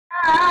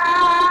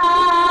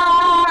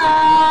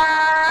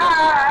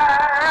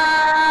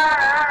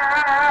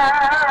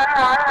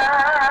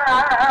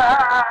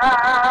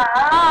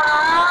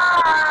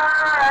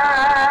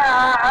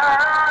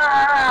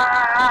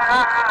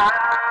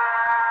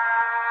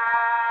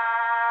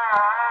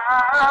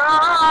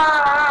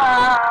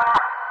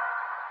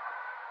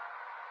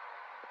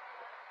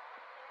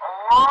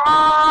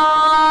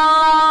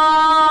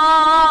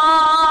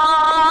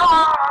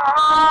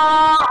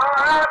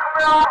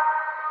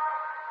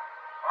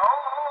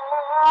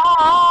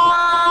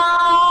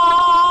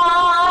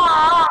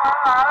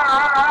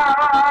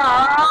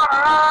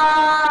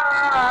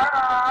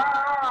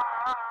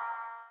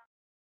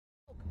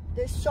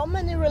There's so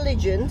many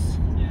religions,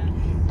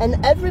 and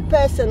every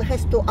person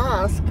has to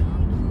ask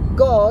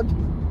God,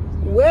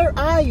 where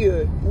are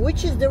you?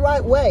 Which is the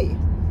right way?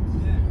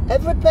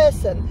 Every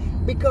person,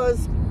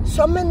 because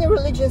so many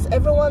religions,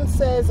 everyone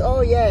says,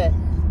 oh yeah,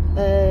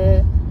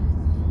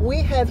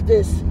 we have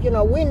this, you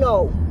know, we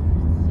know.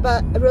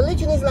 But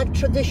religion is like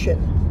tradition.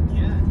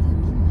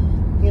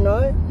 You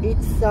know,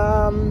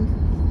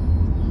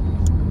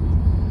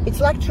 it's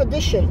like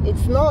tradition.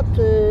 It's not,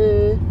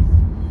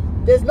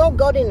 there's no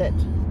God in it.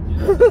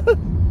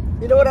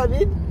 You know what I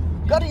mean?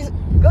 God is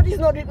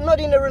not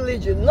in a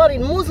religion, not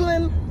in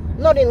Muslim,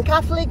 not in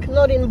Catholic,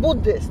 not in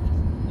Buddhist.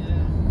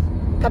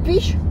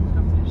 Capish?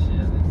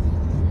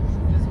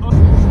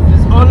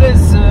 There's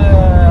always,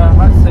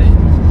 how to say,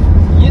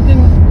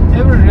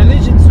 every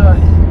religion, so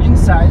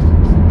inside,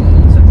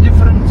 so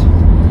different,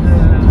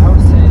 how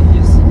to say,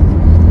 is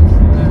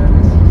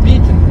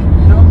beaten,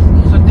 you know,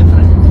 so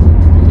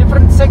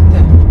different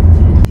sector.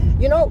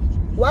 You know,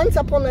 once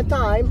upon a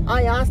time,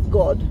 I asked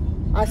God,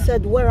 I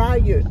said, where are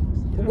you?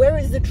 Where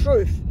is the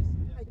truth?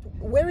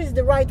 Where is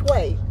the right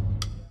way?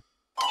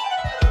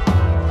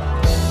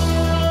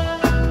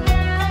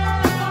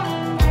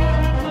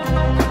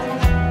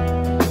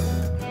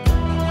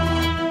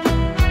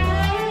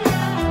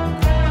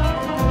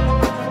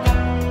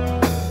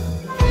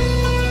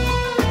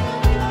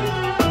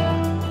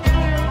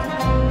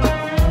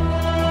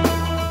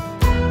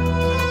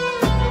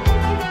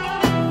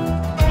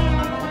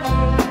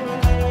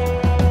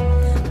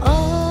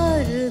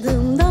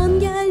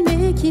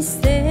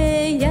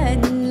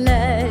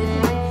 İsteyenler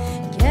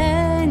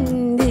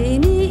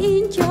kendini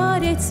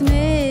inkar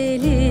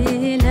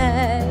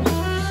etmeliler.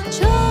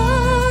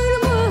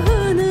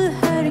 Çarmıhını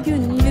her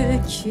gün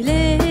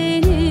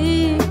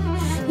yüklenip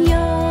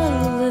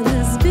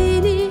yalnız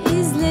beni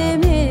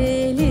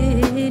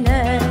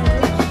izlemeliler.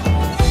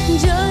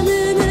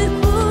 Canını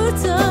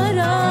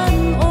kurtaran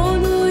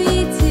onu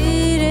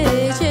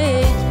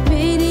yitirecek,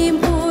 benim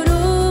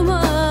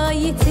uğruma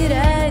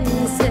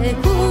yitirense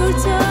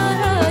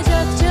kurtaracak.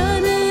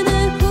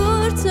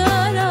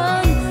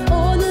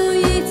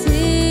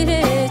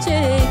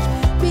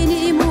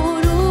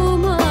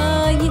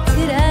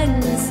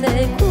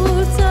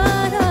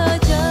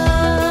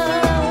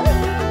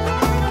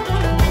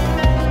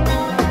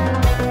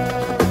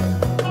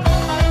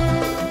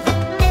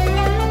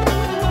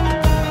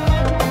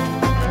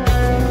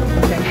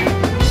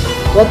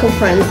 Welcome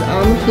friends,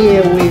 I'm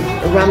here with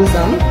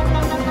Ramzan.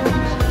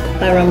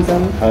 Hi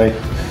Ramzan. Hi.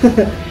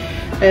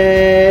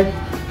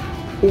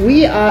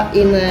 We are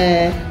in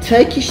a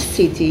Turkish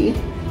city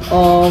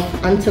of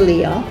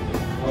Antalya,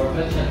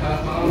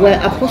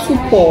 where Apostle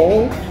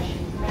Paul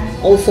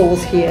also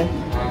was here.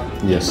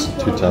 Yes,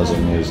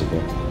 2,000 years ago.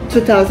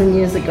 2,000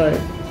 years ago.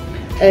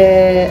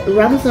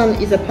 Ramzan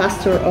is a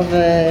pastor of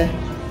a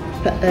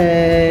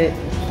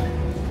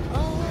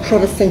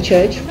Protestant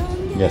church.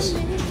 Yes.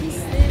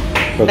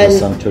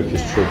 Protestant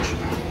Turkish church.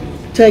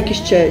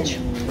 Turkish church,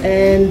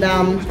 and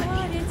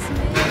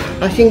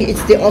I think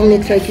it's the only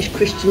Turkish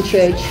Christian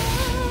church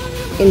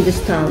in this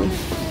town.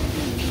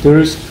 There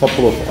is a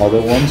couple of other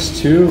ones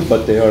too,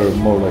 but they are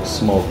more like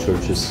small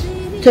churches.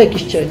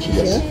 Turkish churches,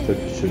 yes, yeah?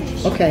 Turkish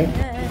churches. Okay.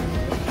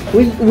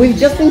 We've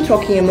just been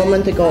talking a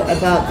moment ago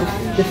about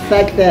the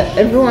fact that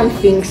everyone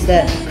thinks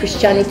that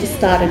Christianity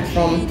started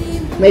from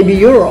maybe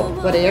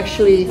Europe, but it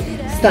actually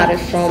started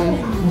from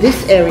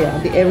this area,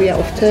 the area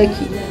of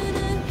Turkey.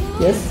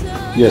 Yes?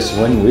 Yes,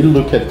 when we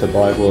look at the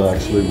Bible,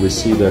 actually we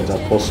see that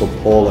Apostle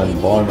Paul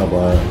and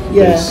Barnabas,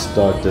 they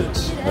started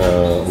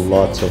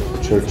lots of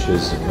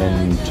churches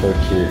in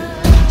Turkey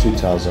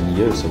 2,000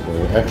 years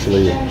ago.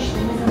 Actually,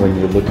 when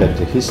you look at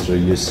the history,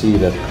 you see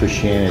that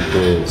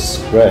Christianity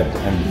spread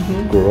and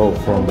grew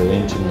from the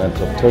ancient land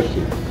of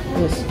Turkey.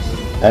 Yes.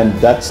 And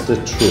that's the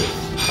truth,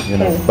 you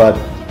know. But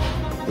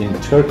in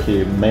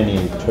Turkey,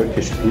 many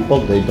Turkish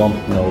people, they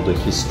don't know the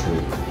history.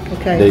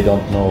 Okay. They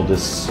don't know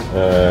this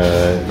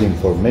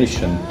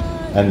information,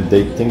 and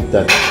they think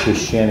that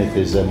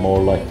Christianity is a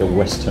more like a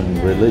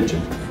Western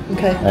religion.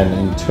 Okay. And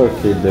in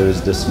Turkey, there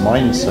is this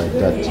mindset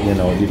that, you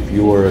know, if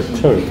you are a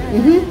Turk,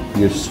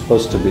 you're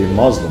supposed to be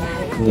Muslim,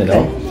 you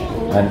know,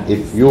 and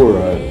if you're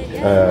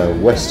a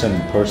Western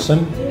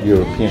person,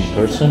 European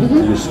person,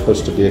 you're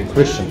supposed to be a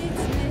Christian,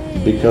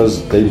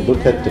 because they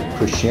look at the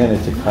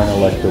Christianity kind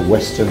of like the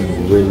Western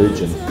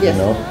religion, you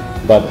know,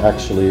 but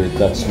actually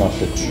that's not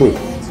the truth.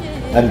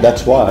 And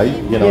that's why,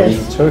 you know, Yes.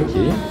 in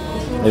Turkey,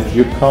 if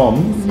you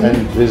come and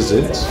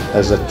visit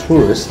as a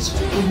tourist,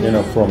 you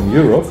know, from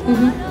Europe,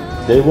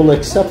 they will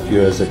accept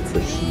you as a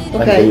Christian,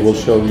 and Okay. they will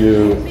show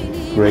you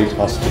great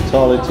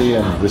hospitality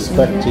and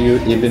respect to you,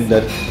 even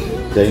that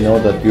they know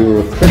that you're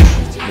a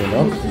Christian, you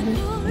know,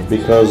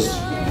 because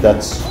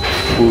that's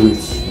who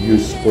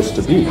you're supposed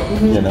to be,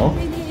 you know.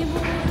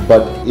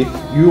 But if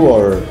you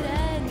are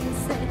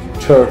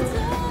Turk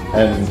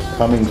and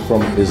coming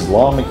from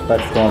Islamic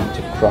background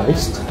to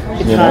Christ,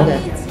 It's you know, harder.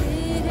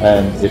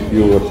 and if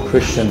you're a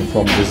Christian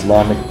from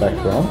Islamic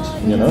background,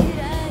 you know,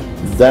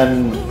 then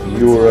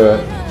you're a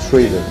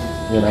traitor,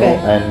 you know, Okay.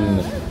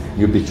 and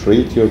you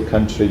betrayed your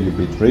country, you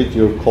betrayed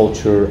your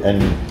culture,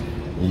 and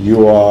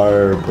you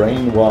are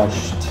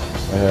brainwashed,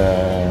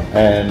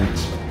 and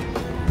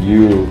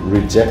you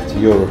reject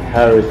your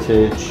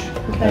heritage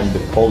and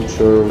the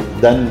culture,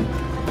 then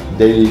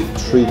they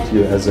treat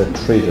you as a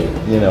traitor,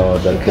 you know,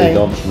 that Okay. they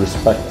don't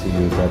respect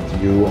you, that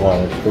you are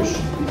a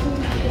Christian.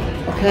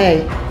 Okay.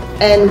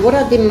 And what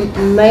are the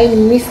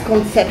main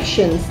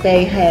misconceptions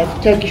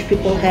Turkish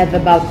people have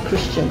about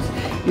Christians?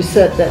 You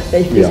said that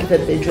they think Yeah.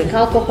 that they drink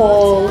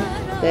alcohol.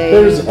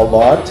 There's a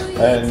lot,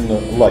 and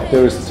like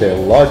there is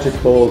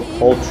theological,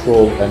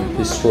 cultural, and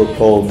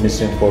historical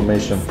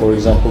misinformation. For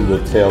example, the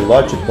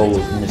theological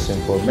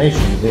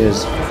misinformation is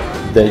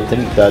they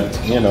think that,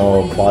 you know,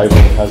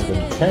 Bible has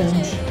been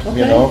changed,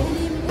 you Okay. know,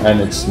 and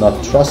it's not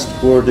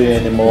trustworthy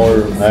anymore,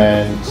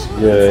 and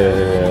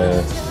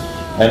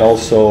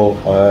also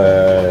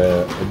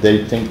they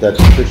think that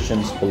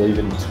Christians believe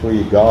in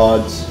 3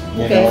 gods,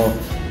 you Okay. know,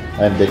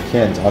 and they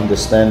can't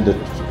understand the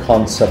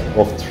concept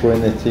of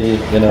Trinity,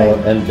 you know,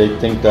 Okay. and they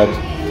think that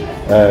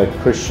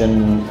Christian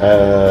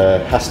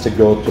has to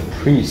go to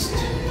priest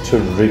to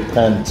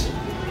repent,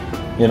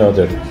 you know,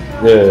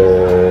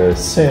 their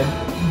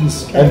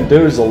sins, and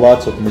there is a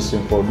lot of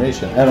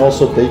misinformation, and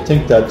also they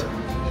think that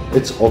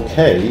it's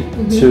okay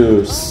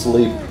to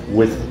sleep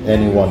with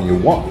anyone you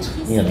want,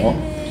 you know,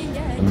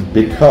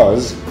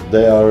 because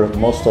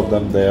most of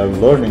them are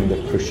learning the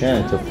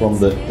Christianity from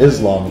the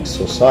Islamic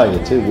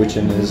society, which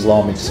in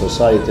Islamic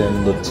society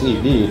and the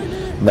TV,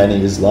 many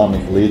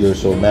Islamic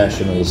leaders or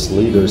nationalist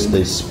leaders,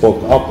 they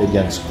spoke up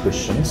against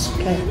Christians.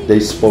 Okay.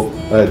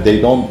 They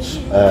don't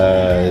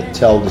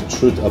tell the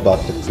truth about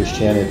the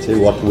Christianity,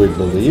 what we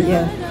believe,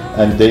 Yeah.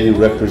 and they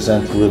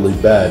represent really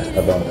bad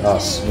about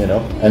us, you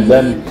know. And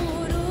then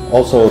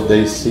also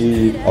they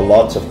see a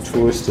lot of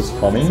tourists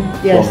coming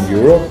Yes. from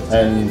Europe,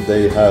 and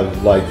they have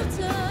like,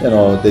 you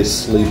know, they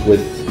sleep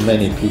with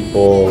many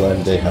people,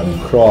 and they have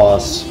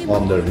cross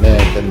on their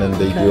neck, and then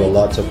they do a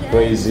lot of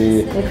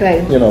crazy, Okay.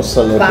 you know,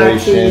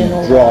 celebration, and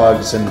all that.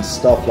 drugs and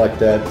stuff like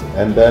that.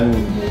 And then,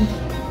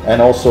 and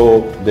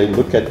also they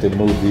look at the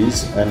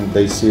movies and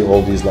they see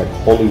all these like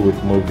Hollywood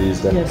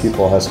movies that Yes.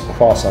 people has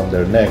cross on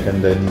their neck,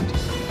 and then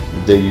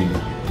they,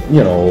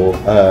 you know,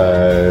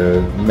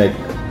 make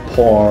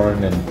porn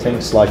and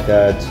things like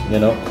that, you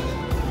know,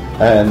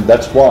 and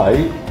that's why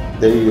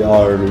they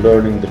are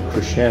learning the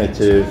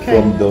Christianity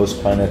from those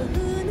kind of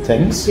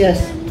things. Yes.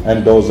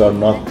 And those are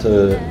not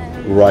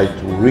right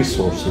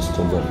resources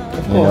to learn,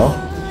 you know.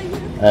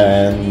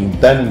 And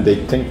then they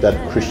think that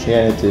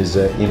Christianity is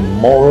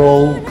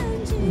immoral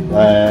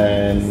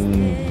and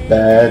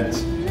bad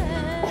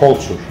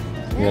culture,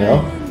 you know,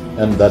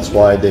 and that's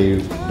why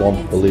they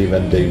don't believe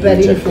and they Bad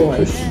reject the influence.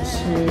 Christians.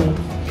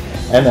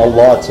 And a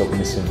lot of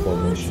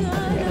misinformation.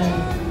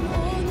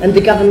 And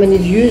the government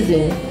is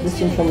using this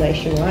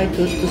information, right?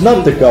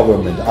 Not the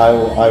government.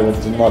 I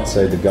would not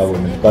say the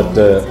government, but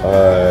the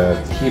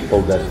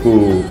people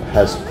who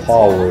has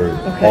power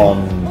on,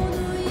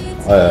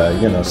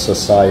 you know,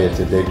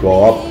 society. They go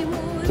up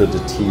to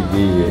the TV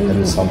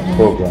and some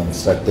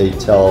programs that they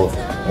tell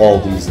all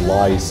these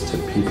lies to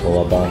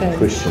people about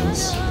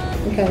Christians,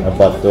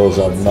 but those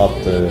are not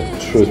the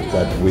truth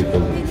that we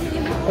believe.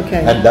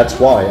 Okay. And that's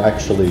why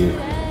actually,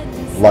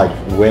 like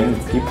when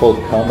people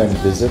come and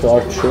visit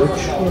our church,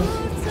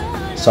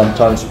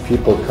 sometimes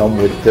people come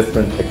with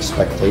different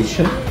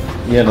expectation,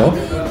 you know,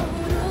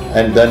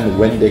 and then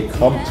when they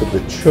come to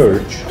the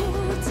church,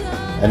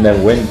 and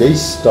then when they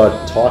start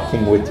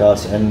talking with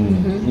us,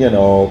 and you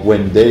know,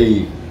 when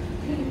they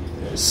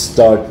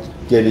start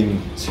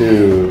getting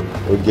to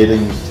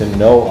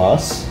know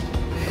us,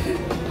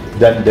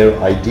 then their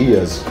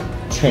ideas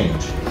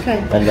change. Okay.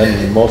 And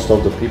then most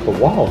of the people,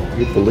 wow,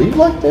 you believe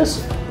like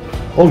this?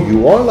 Oh,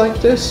 you are like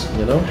this,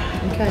 you know?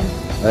 Okay.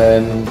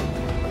 And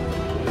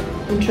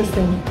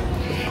interesting.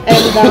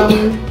 And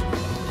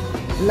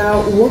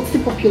now, what's the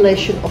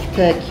population of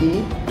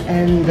Turkey,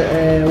 and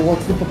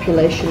what's the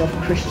population of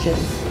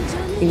Christians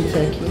in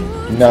Turkey?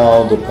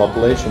 now the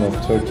population of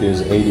Turkey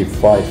is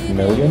 85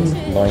 million.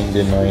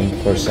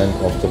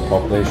 99% of the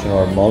population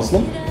are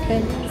Muslim.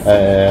 Okay.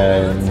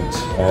 And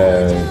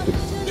the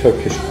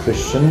Turkish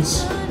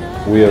Christians,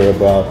 we are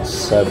about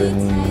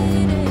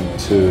 7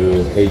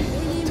 to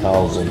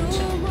 8,000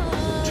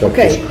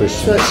 Turkish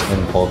Christians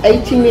in Polski.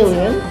 80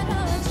 million,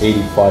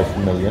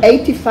 85 million.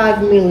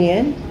 85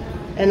 million,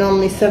 and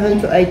only 7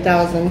 to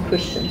 8,000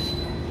 Christians.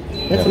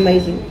 That's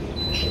amazing.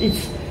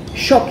 it's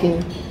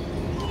shocking.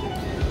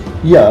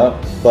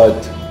 Yeah,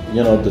 but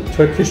you know, the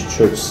Turkish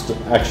church,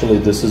 actually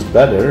this is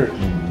better,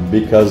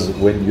 because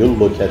when you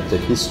look at the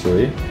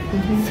history,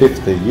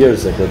 50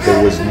 years ago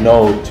there was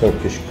no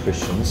Turkish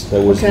Christians,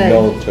 there was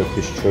no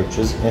Turkish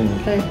churches in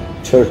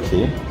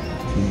Turkey,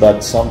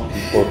 but some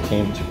people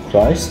came to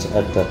Christ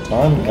at that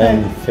time,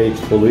 and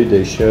faithfully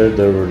they shared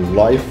their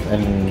life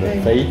and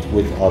faith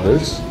with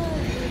others,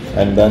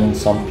 and then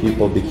some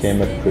people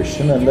became a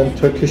Christian, and then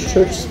Turkish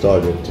church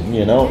started,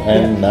 you know,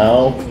 and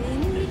now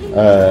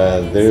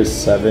there's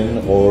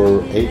 7,000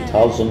 or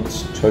 8,000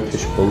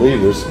 Turkish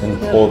believers in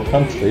the whole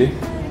country.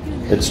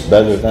 It's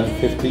better than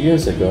 50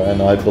 years ago,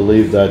 and I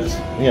believe that,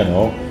 you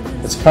know,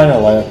 it's kind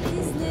of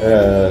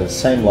like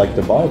same like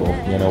the Bible.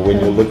 You know, when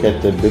you look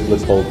at the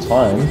biblical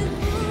time,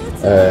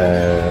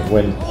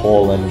 when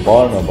Paul and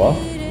Barnabas,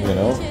 you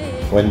know,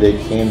 when they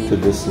came to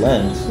this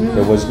land,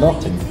 there was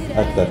nothing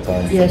at that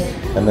time. Yes.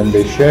 And then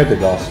they shared the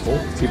gospel.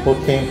 People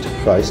came to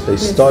Christ. They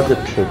started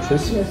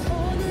churches. Yes.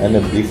 And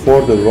then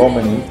before the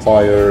Roman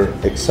Empire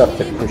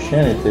accepted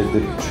Christianity,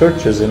 the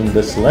churches in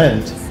this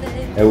land,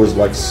 it was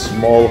like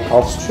small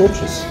house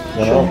churches,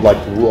 you know, like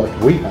what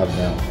we have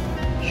now.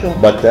 Sure.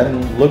 But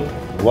then look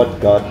what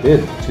God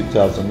did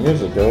 2,000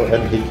 years ago,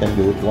 and He can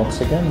do it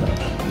once again now.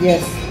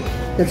 Yes,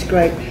 that's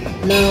great.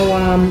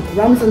 Now,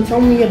 Ramzan,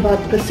 tell me about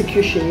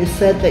persecution. You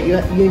said that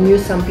you knew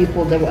some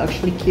people that were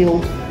actually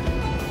killed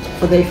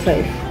for their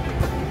faith.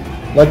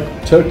 Like,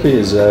 Turkey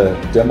is a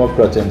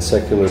democratic and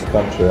secular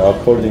country.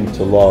 According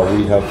to law,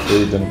 we have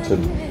freedom to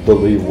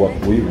believe what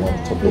we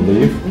want to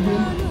believe,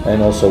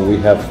 and also we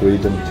have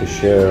freedom to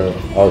share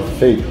our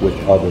faith with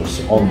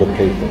others on the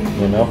paper,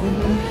 you know.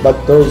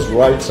 But those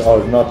rights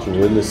are not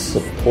really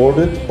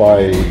supported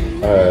by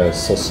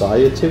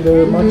society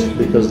very much,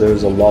 because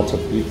there's a lot of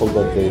people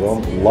that they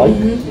don't like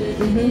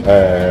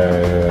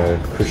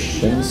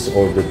Christians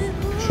or the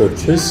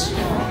churches,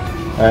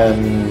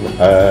 and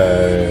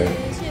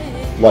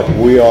like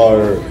we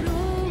are,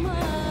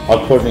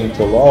 according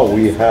to law,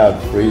 we have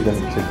freedom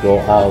to go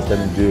out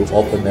and do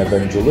open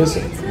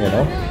evangelism, you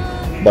know.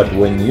 But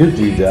when you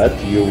do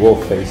that, you will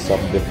face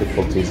some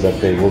difficulties that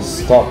they will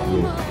stop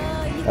you.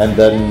 And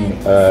then,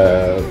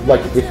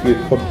 like if you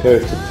compare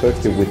to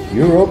Turkey with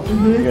Europe,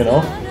 you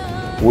know,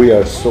 we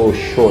are so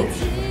short,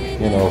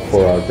 you know,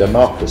 for our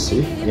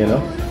democracy, you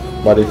know.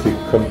 But if you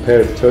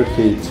compare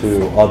Turkey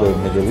to other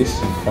Middle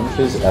Eastern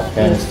countries,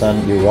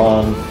 Afghanistan,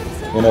 Iran,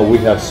 you know, we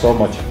have so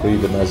much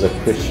freedom as a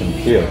Christian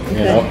here,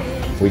 you know.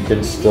 We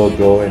can still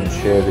go and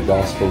share the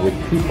gospel with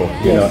people,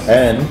 you know.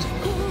 And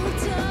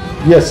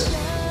yes,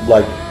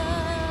 like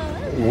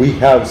we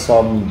have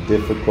some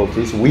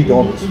difficulties. We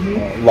don't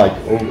like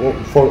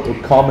for a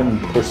common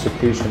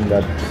persecution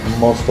that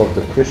most of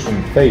the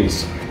Christians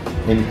face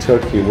in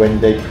Turkey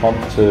when they come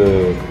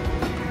to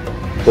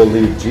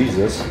believe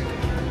Jesus.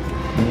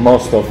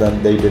 Most of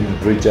them they been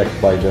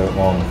rejected by their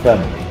own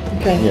family.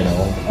 You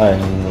know,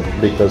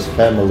 and because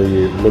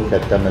family look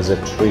at them as a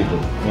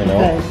traitor, you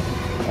know,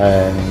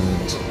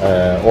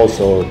 and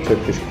also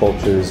Turkish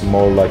culture is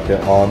more like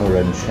an honor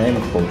and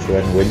shame culture.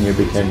 And when you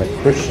became a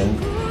Christian,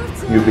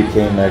 you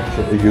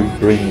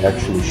bring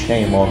actually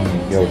shame on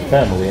your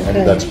family, and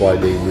that's why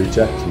they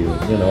reject you,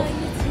 you know.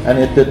 And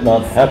it did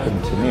not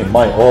happen to me.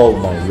 All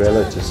my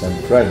relatives and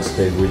friends,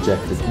 they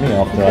rejected me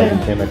after I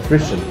became a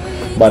Christian,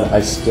 but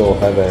I still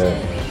have a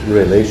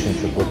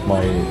relationship with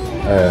my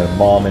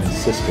mom and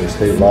sisters.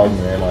 They love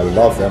me and I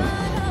love them.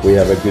 We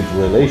have a good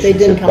relationship.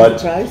 They didn't come to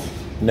Christ?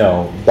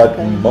 No, but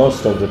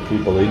most of the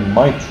people in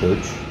my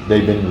church,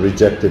 they've been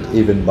rejected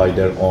even by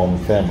their own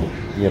family,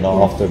 you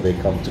know, after they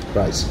come to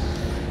Christ.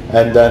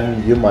 And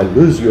then you might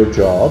lose your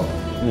job,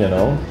 you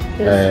know,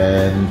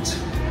 and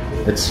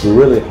it's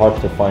really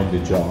hard to find a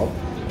job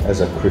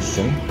as a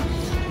Christian.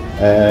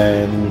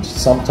 And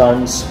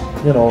sometimes,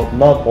 you know,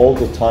 not all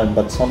the time,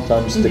 but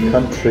sometimes the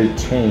country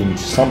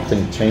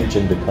something changed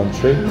in the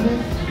country.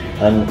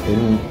 And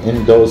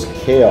in those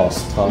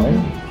chaos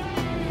time,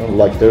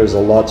 like there's a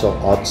lot of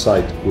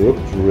outside group,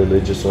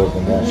 religious or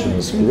the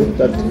nationalist group,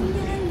 that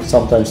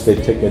sometimes they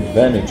take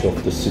advantage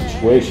of the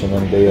situation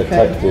and they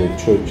attack the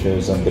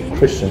churches and the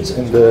Christians.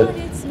 In the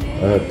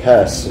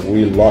past,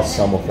 we lost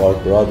some of our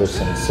brothers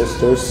and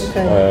sisters,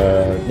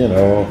 you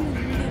know,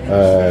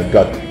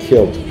 got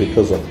killed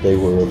because of they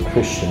were a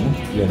Christian,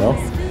 you know.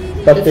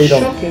 But it's they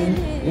don't. Shocking.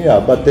 Yeah,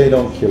 but they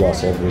don't kill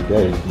us every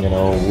day, you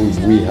know.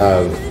 We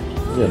have,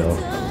 you know,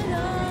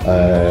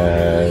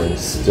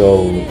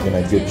 still in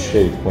a good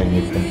shape when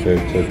you compare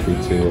Turkey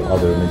to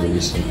other Middle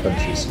Eastern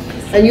countries.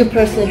 And you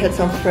personally had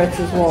some threats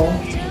as well?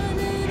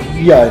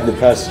 Yeah, in the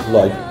past,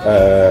 like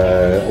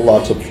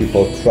lots of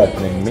people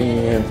threatening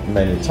me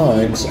many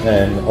times,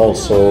 and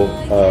also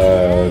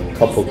a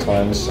couple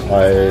times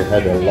I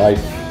had a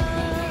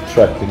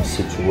life-threatening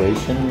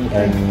situation,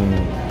 and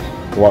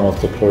one of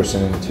the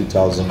person in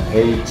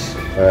 2008,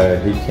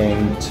 he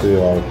came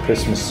to our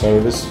Christmas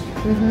service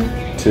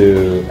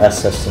to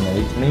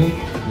assassinate me,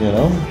 you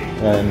know,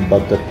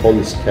 but the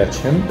police catch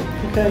him,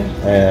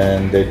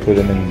 and they put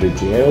him in the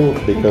jail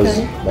because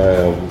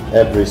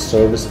every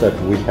service that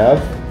we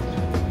have,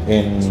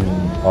 in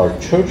our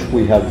church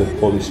we have the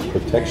police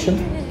protection.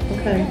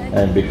 Okay.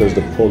 And because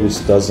the police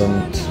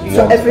doesn't So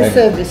want every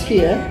service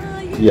here,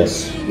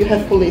 yes. you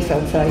have police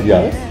outside,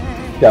 Yeah. yes?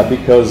 Yeah,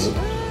 because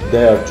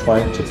they are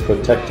trying to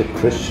protect the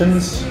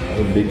Christians,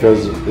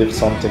 because if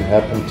something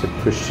happened to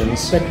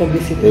Christians, Like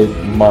publicity. it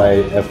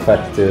might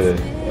affect the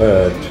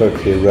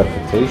Turkey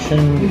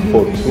reputation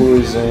for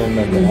tourism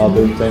and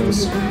other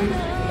things,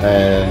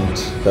 and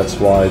that's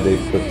why they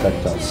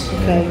protect us. you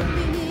know. Okay.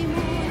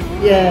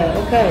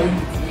 Yeah, okay.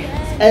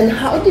 And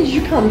how did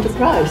you come to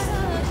Christ?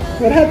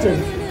 What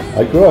happened?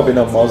 I grew up in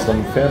a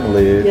Muslim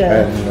family,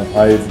 Yeah. and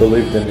I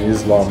believed in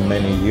Islam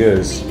many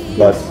years,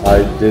 but I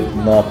did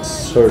not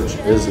search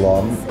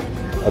Islam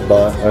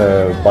about,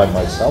 by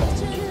myself.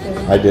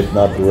 I did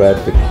not read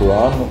the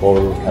Quran, or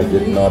I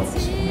did not,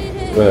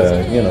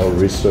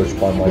 research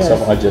by myself.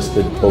 Yes. I just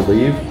did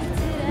believe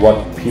what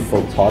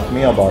people taught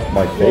me about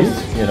my faith,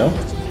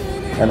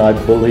 and I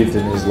believed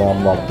in Islam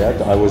like that.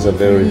 I was a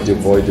very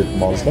devoted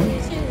Muslim,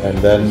 and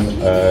then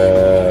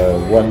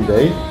one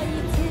day,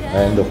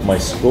 end of my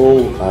school,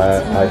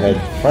 I had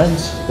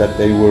friends that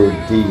they were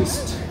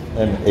deist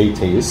and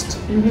atheist.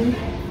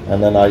 And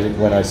then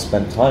when I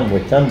spent time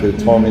with them, they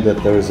told me that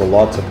there is a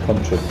lot of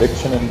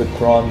contradiction in the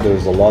Quran,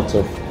 there's a lot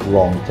of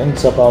wrong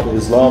things about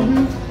Islam.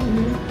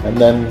 And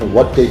then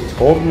what they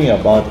told me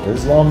about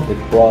Islam, it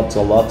brought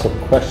a lot of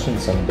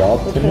questions and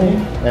doubt to me.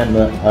 And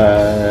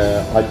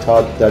I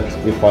thought that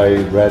if I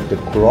read the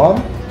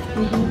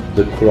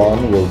Quran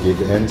will give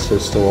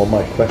answers to all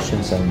my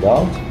questions and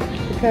doubt.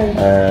 Okay.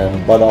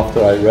 But after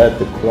I read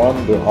the Quran,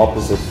 the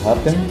opposite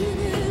happened.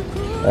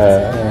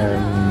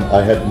 And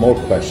I had more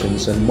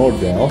questions and more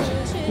doubt.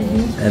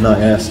 And I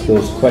asked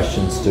those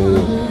questions to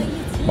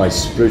my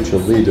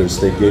spiritual leaders.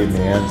 They gave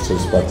me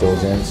answers, but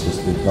those answers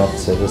did not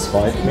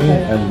satisfy me.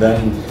 And then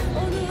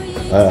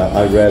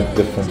I read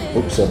different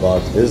books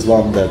about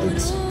Islam that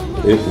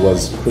it was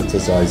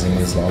criticizing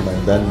Islam.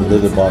 And then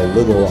little by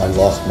little, I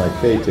lost my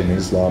faith in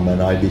Islam,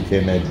 and I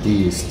became a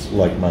deist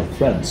like my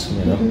friends.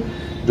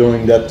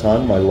 During that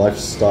time, my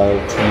lifestyle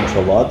changed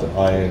a lot.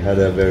 I had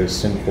a very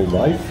simple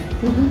life.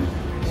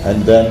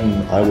 And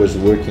then I was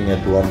working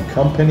at one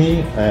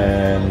company,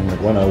 and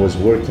when I was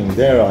working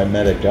there, I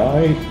met a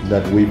guy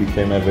that we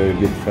became a very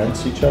good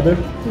friends each other.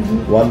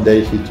 One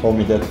day he told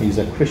me that he's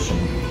a Christian,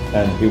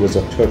 and he was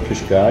a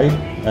Turkish guy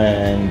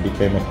and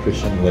became a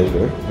Christian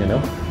later,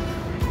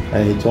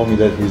 And he told me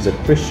that he's a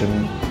Christian.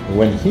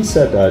 When he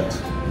said that,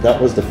 that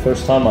was the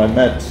first time I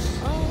met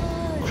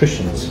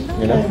Christians,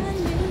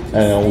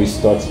 And we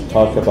started to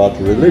talk about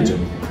religion.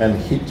 And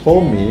he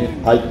told me,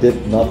 I did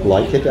not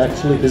like it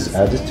actually, his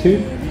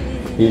attitude.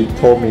 He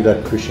told me that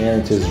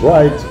Christianity is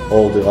right,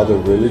 all the other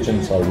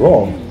religions are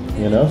wrong,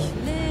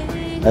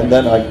 And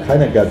then I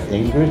kind of got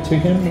angry to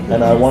him, and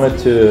I wanted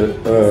to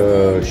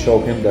show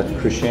him that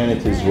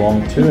Christianity is wrong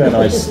too. And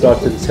I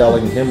started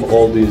telling him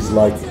all these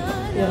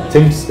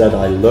things that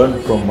I learned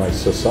from my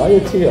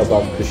society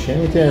about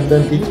Christianity. And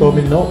then he told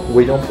me, no,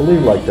 we don't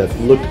believe like that.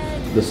 Look,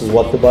 this is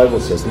what the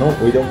Bible says. No,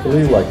 we don't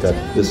believe like that.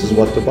 This is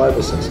what the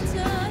Bible says.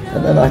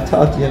 And then I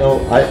thought,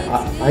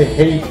 I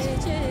hate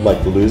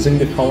losing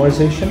the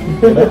conversation,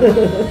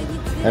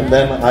 And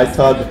then I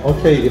thought,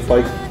 okay, if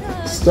I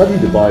study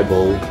the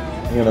Bible,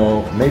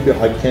 maybe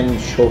I can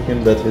show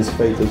him that his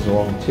faith is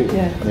wrong too.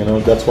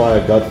 That's why I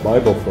got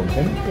Bible from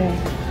him.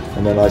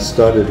 And then I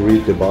started to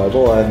read the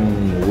Bible, and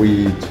we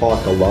talk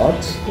a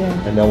lot.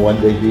 And then one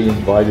day he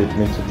invited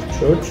me to the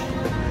church.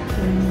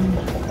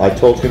 I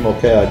told him,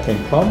 okay, I can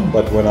come,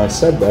 but when I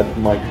said that,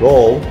 my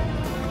goal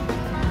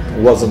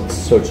wasn't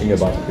searching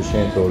about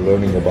Christianity or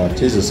learning about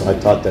Jesus. I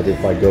thought that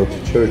if I go to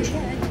church,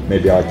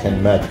 maybe I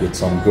can meet with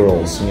some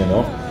girls,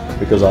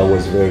 because I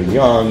was very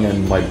young and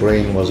my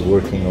brain was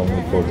working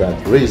only for that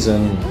reason.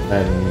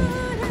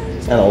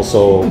 And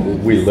also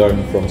we learn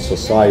from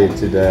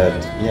society that,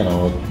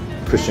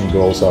 Christian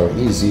girls are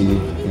easy,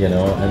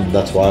 and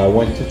that's why I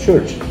went to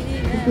church.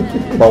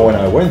 But when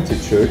I went to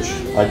church,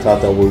 I thought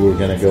that we were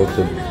going to go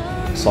to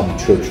some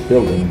church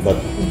building, but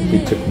he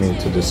took me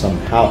to some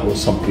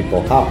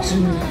people's house,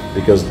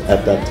 because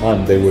at that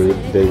time they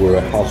were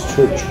a house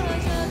church.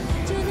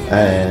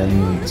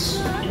 And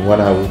when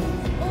I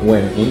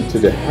went into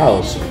the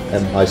house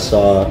and I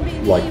saw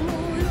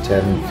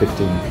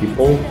 10-15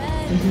 people,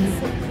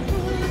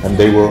 and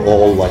they were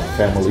all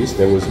families.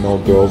 There was no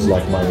girls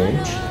like my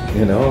age,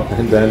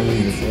 And then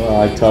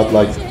I thought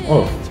I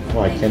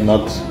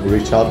cannot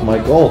reach out my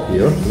goal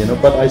here,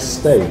 But I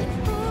stayed.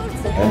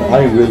 And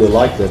I really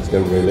liked that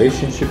their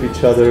relationship with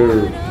each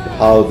other,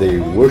 how they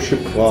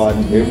worship God.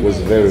 It was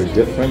very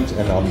different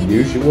and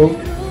unusual.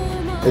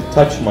 It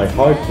touched my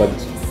heart, but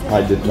I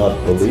did not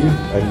believe.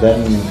 And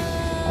then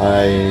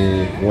I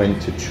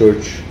went to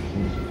church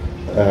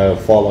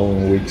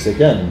following weeks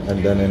again,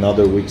 and then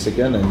another weeks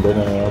again, and then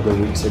another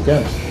weeks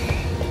again.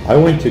 I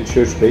went to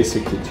church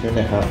basically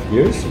 2.5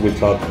 years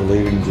without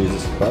believing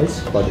Jesus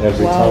Christ. But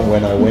every time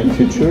when I went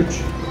to church,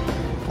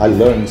 I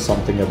learned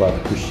something about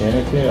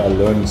Christianity. I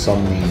learned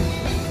something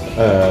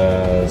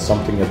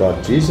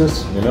about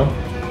Jesus,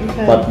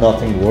 Okay. but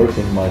nothing worked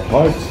in my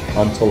heart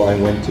until I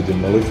went to the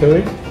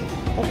military.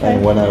 Okay.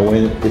 And when I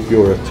went, if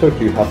you're a Turk,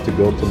 you have to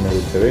go to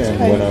military. And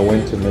Okay. when I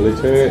went to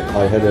military,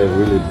 I had a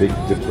really big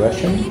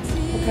depression.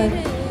 Okay.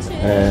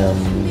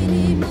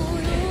 And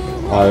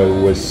I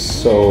was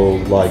so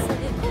like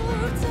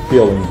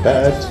feeling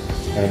bad,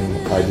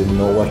 and I didn't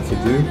know what to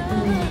do.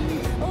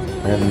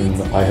 And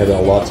I had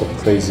a lot of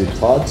crazy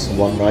thoughts.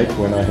 One night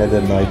when I had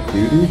a night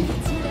duty,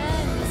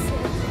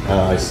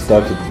 I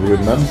started to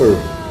remember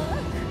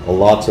a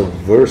lot of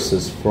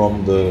verses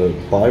from the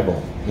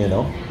Bible, you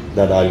know,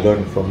 that I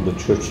learned from the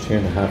church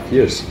 2.5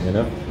 years, you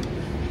know.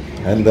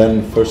 And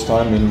then first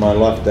time in my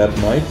life that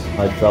night,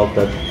 I felt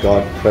that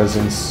God's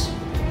presence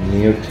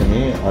near to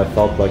me. I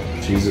felt like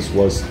Jesus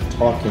was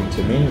talking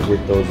to me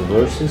with those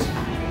verses.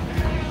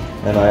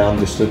 And I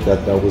understood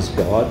that that was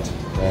God.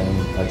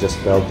 And I just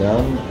fell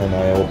down and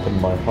I opened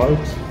my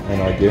heart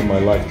and I gave my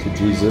life to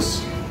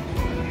Jesus.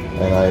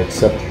 And I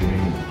accepted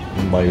Him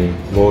in my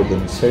Lord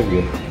and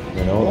Savior,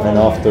 you know. And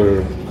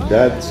after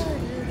that,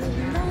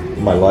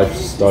 my life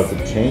started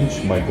to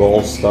change, my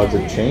goals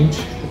started to change,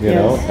 you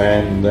know,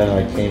 and then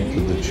I came to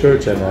the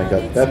church and I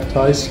got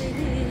baptized,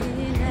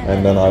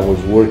 and then I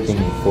was working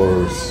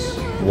for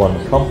one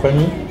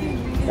company,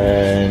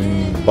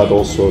 but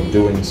also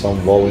doing some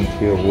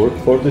volunteer work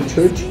for the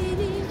church.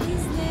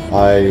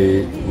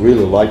 I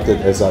really liked it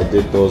as I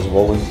did those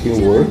volunteer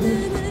work,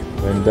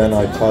 and then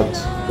I thought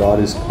God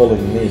is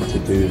calling me to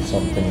do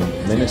something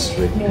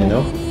ministry, you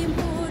know,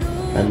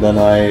 and then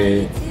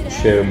I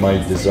share my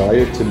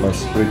desire to my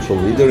spiritual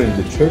leader in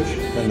the church,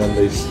 and then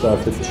they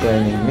started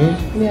training me.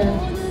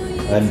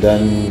 And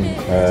then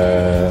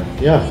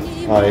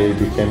I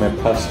became a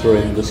pastor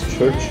in this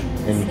church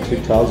in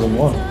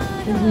 2001.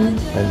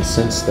 And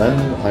since then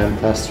I am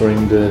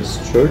pastoring this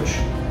church.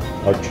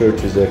 Our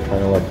church is a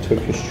kind of like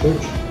Turkish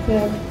church.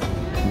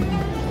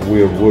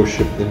 We are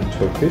worshipped in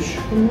Turkish,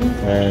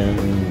 and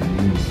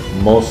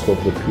most of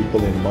the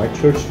people in my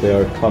church, they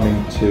are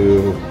coming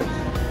to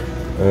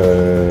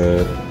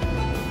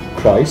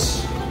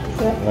Christ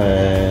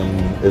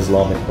and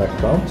Islamic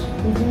background,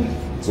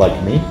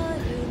 like me.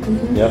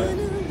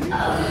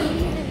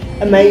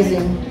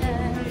 Amazing.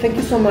 Thank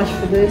you so much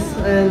for this,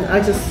 and I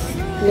just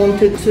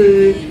wanted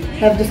to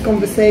have this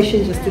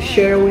conversation just to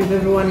share with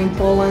everyone in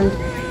Poland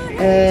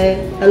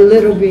a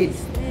little bit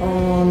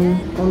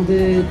on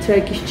the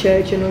Turkish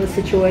church and on the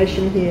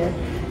situation here.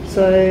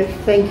 So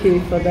thank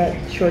you for that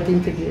short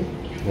interview.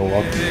 You're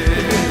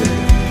welcome.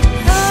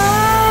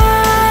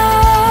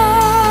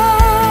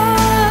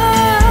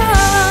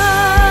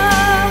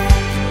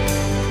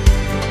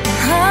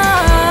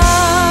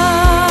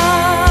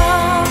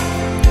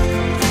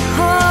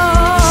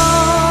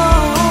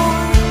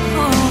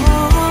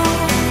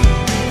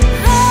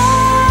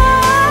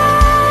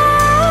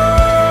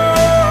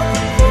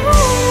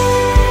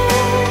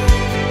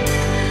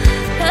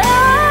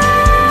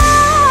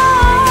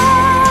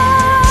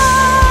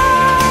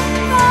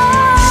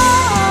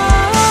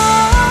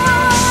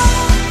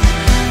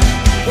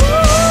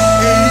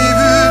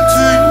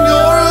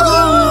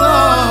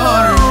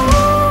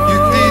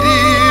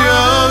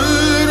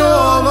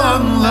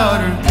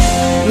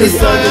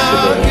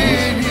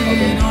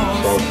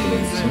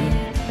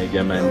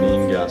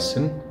 Egemenliğin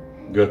gelsin,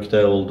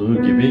 gökte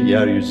olduğu gibi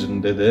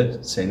yeryüzünde de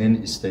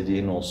senin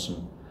istediğin olsun.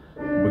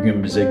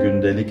 Bugün bize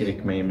gündelik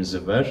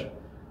ekmeğimizi ver,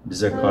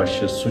 bize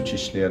karşı suç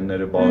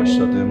işleyenleri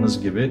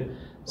bağışladığımız gibi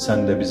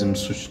sen de bizim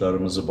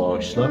suçlarımızı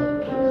bağışla,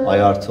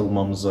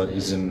 ayartılmamıza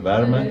izin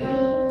verme,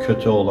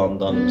 kötü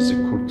olandan bizi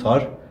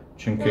kurtar.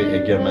 Çünkü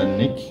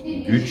egemenlik,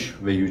 güç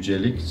ve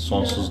yücelik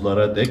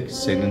sonsuzlara dek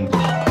senindir.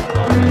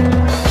 Amin.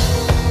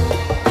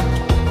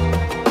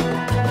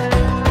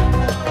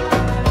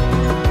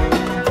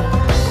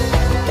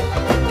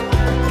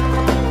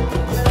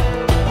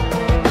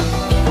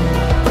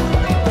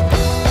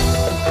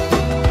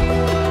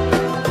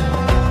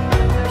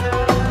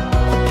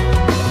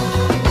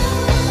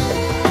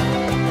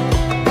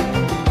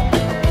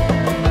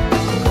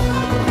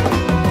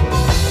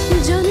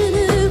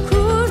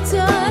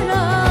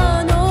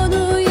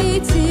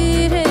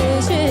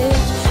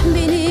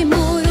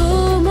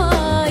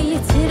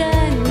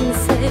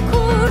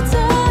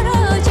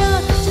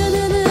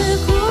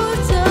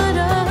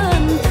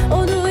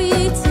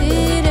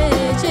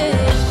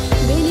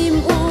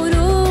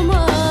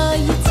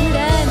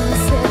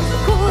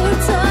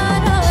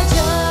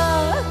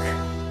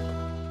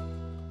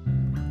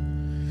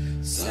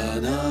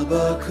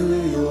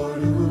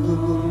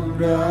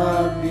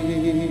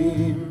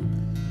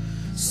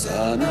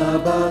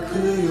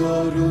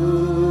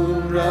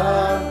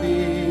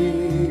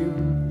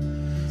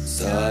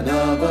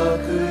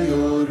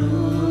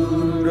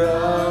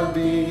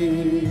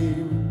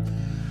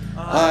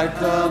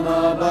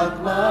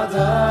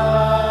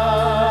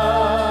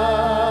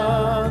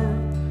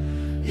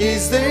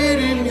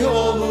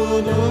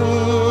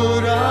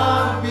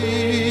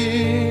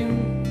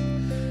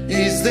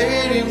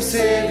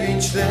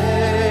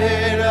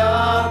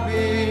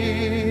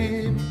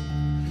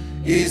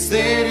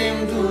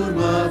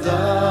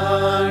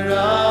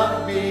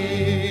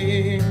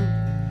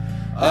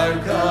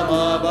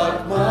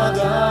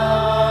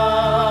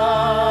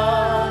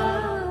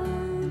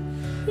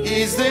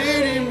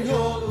 izlerim